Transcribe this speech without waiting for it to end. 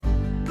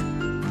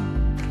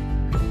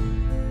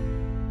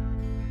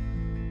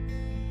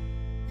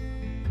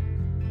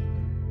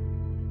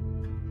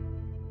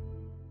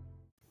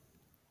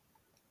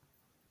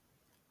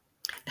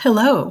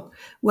Hello,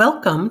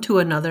 welcome to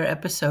another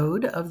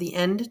episode of the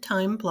End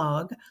Time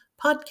Blog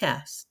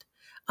podcast.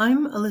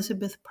 I'm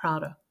Elizabeth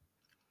Prada.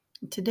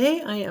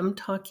 Today I am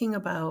talking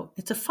about,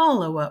 it's a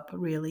follow-up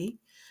really,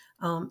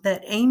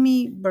 that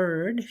Aimee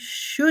Byrd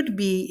should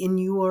be in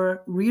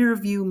your rear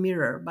view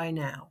mirror by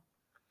now.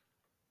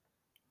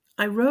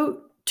 I wrote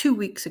 2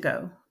 weeks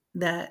ago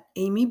that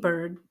Aimee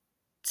Byrd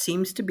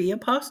seems to be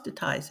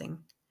apostatizing,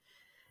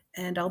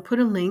 and I'll put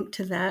a link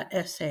to that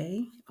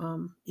essay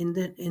in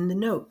the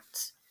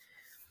notes.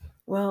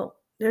 Well,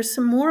 there's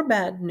some more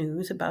bad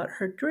news about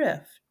her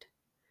drift.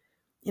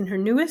 In her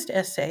newest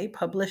essay,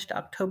 published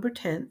October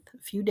 10th,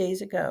 a few days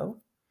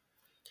ago,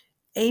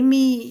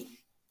 Aimee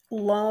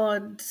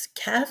lauds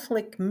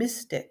Catholic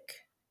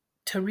mystic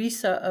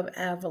Teresa of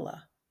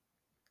Avila.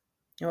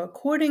 Now,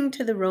 according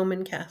to the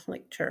Roman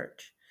Catholic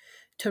Church,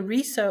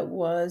 Teresa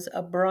was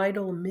a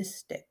bridal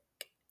mystic.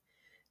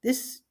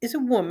 This is a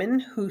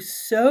woman who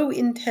so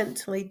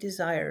intensely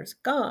desires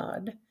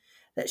God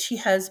that she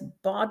has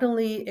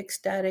bodily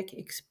ecstatic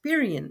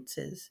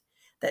experiences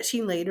that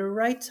she later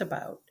writes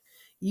about,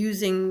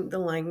 using the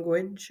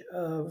language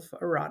of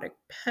erotic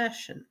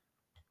passion.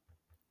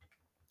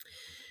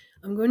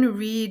 I'm going to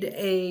read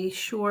a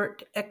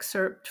short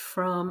excerpt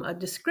from a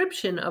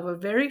description of a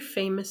very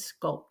famous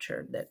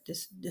sculpture that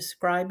is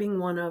describing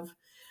one of,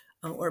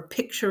 or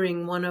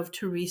picturing one of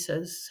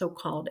Teresa's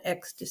so-called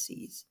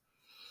ecstasies.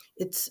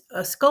 It's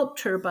a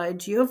sculpture by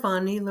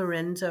Giovanni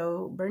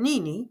Lorenzo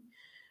Bernini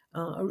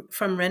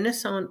from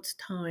Renaissance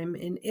time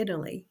in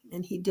Italy.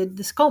 And he did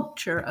the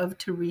sculpture of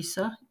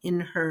Teresa in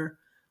her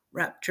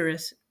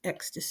rapturous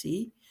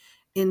ecstasy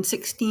in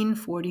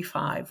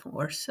 1645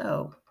 or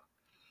so.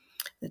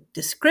 The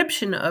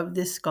description of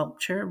this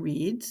sculpture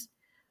reads,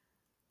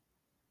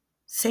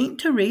 Saint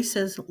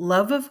Teresa's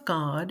love of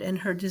God and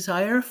her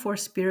desire for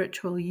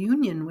spiritual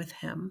union with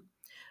him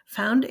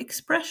found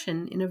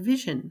expression in a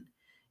vision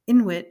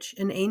in which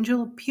an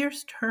angel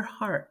pierced her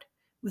heart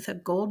with a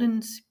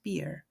golden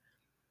spear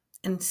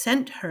and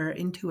sent her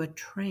into a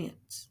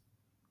trance.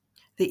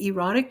 The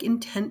erotic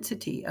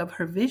intensity of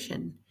her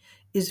vision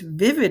is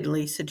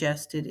vividly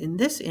suggested in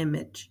this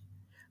image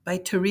by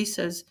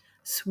Teresa's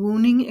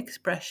swooning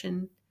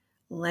expression,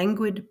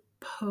 languid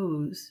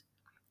pose,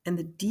 and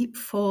the deep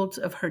folds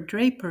of her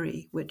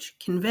drapery, which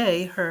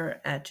convey her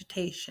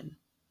agitation.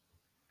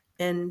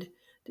 And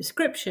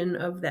description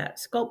of that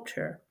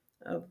sculpture,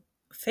 of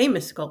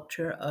famous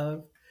sculpture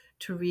of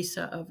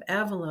Teresa of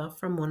Avila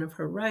from one of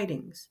her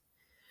writings.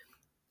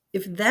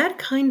 If that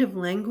kind of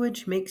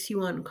language makes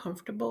you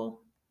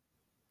uncomfortable,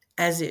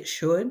 as it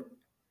should,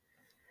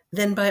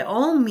 then by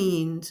all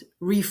means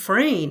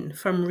refrain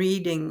from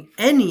reading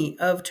any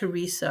of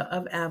Teresa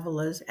of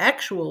Avila's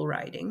actual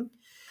writing,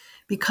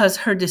 because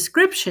her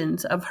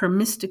descriptions of her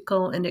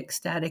mystical and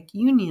ecstatic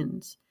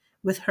unions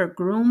with her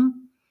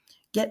groom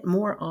get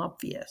more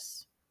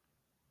obvious.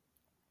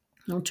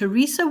 Now,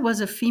 Teresa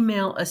was a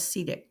female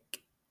ascetic,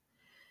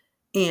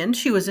 and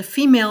she was a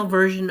female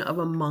version of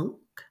a monk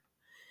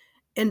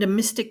and a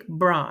mystic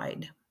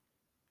bride.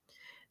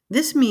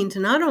 This means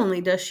not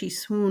only does she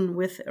swoon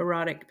with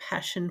erotic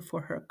passion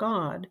for her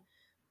God,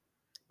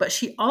 but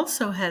she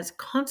also has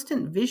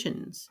constant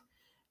visions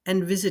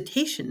and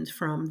visitations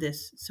from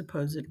this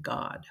supposed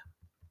God.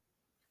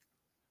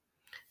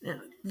 Now,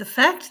 the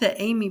fact that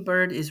Aimee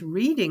Byrd is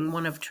reading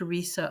one of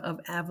Teresa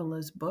of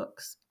Avila's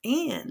books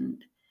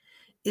and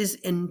is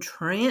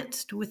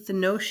entranced with the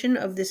notion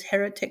of this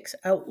heretic's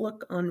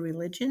outlook on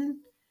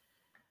religion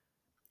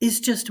is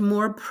just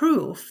more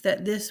proof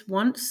that this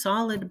once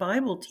solid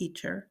Bible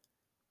teacher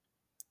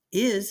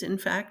is, in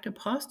fact,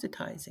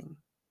 apostatizing.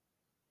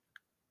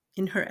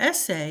 In her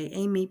essay,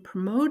 Aimee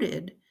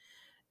promoted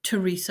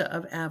Teresa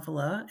of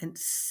Avila and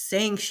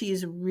saying she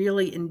is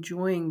really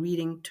enjoying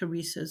reading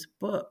Teresa's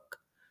book.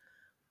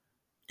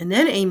 And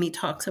then Aimee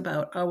talks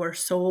about our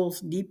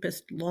soul's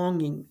deepest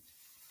longing.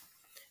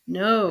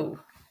 No,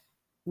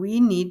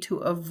 we need to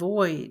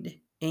avoid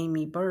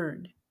Aimee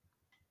Byrd.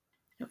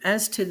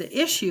 As to the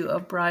issue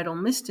of bridal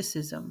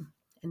mysticism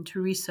and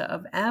Teresa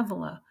of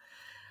Avila,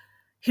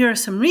 here are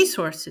some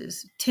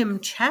resources. Tim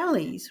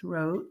Challies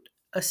wrote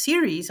a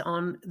series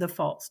on the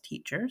false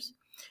teachers,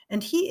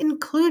 and he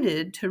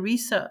included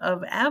Teresa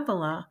of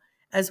Avila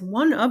as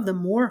one of the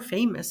more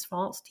famous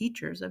false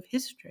teachers of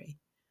history.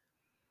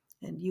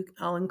 And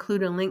I'll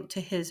include a link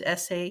to his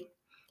essay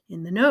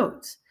in the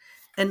notes.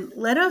 And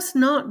let us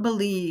not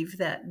believe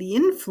that the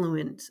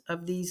influence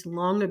of these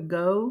long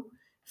ago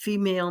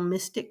female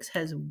mystics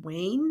has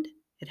waned.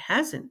 It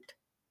hasn't.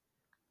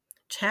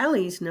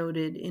 Challies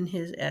noted in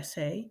his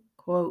essay,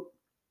 quote,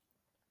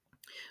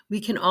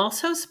 we can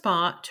also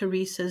spot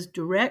Teresa's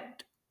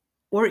direct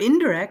or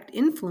indirect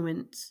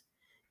influence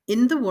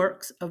in the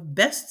works of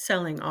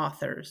best-selling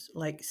authors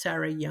like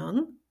Sarah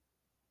Young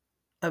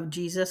of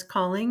Jesus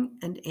Calling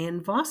and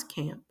Anne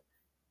Voskamp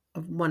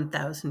of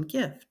 1,000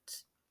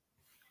 Gifts.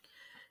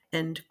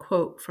 End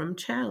quote from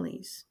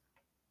Challies.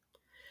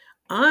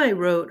 I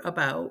wrote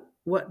about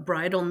what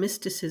bridal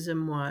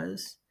mysticism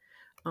was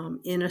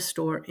in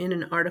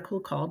an article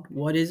called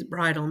What is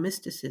Bridal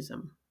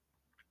Mysticism?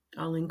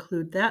 I'll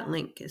include that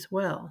link as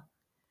well.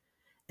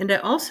 And I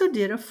also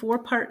did a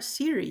 4-part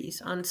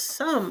series on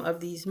some of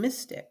these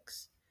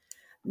mystics,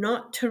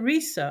 not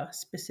Teresa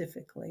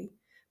specifically,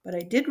 but I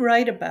did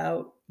write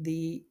about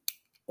the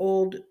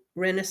old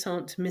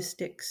Renaissance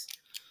mystics,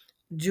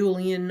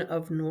 Julian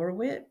of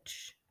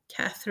Norwich,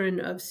 Catherine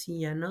of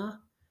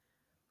Siena,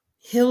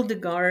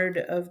 Hildegard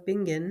of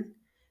Bingen,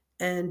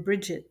 and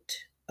Bridget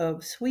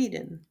of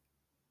Sweden.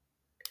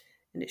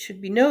 And it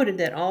should be noted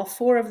that all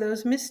 4 of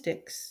those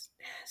mystics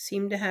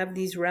seem to have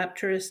these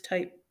rapturous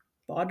type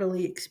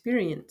bodily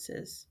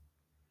experiences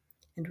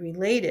and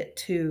relate it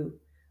to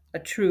a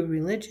true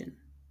religion.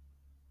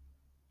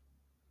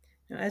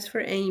 Now, as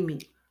for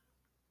Aimee,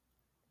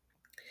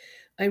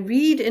 I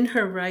read in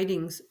her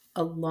writings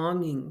a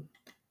longing,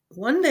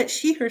 one that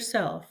she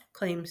herself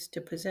claims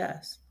to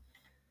possess.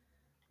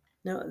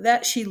 Now,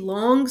 that she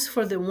longs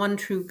for the one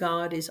true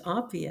God is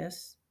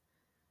obvious,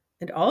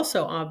 and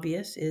also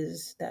obvious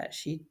is that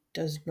she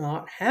does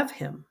not have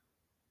him.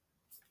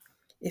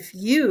 If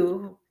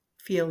you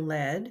feel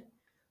led,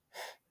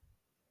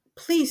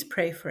 please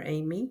pray for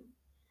Aimee,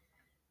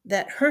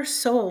 that her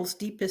soul's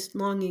deepest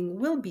longing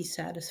will be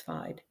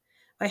satisfied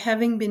by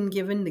having been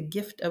given the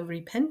gift of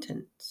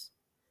repentance,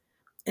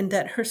 and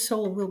that her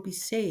soul will be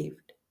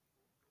saved,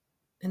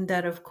 and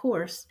that, of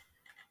course,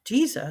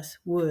 Jesus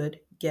would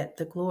get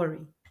the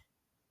glory.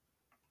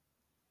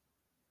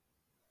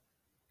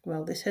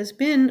 Well, this has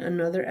been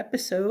another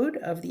episode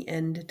of the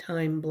End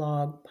Time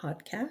Blog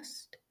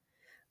podcast.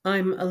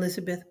 I'm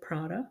Elizabeth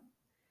Prata.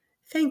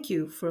 Thank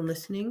you for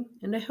listening,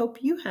 and I hope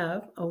you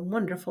have a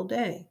wonderful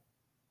day.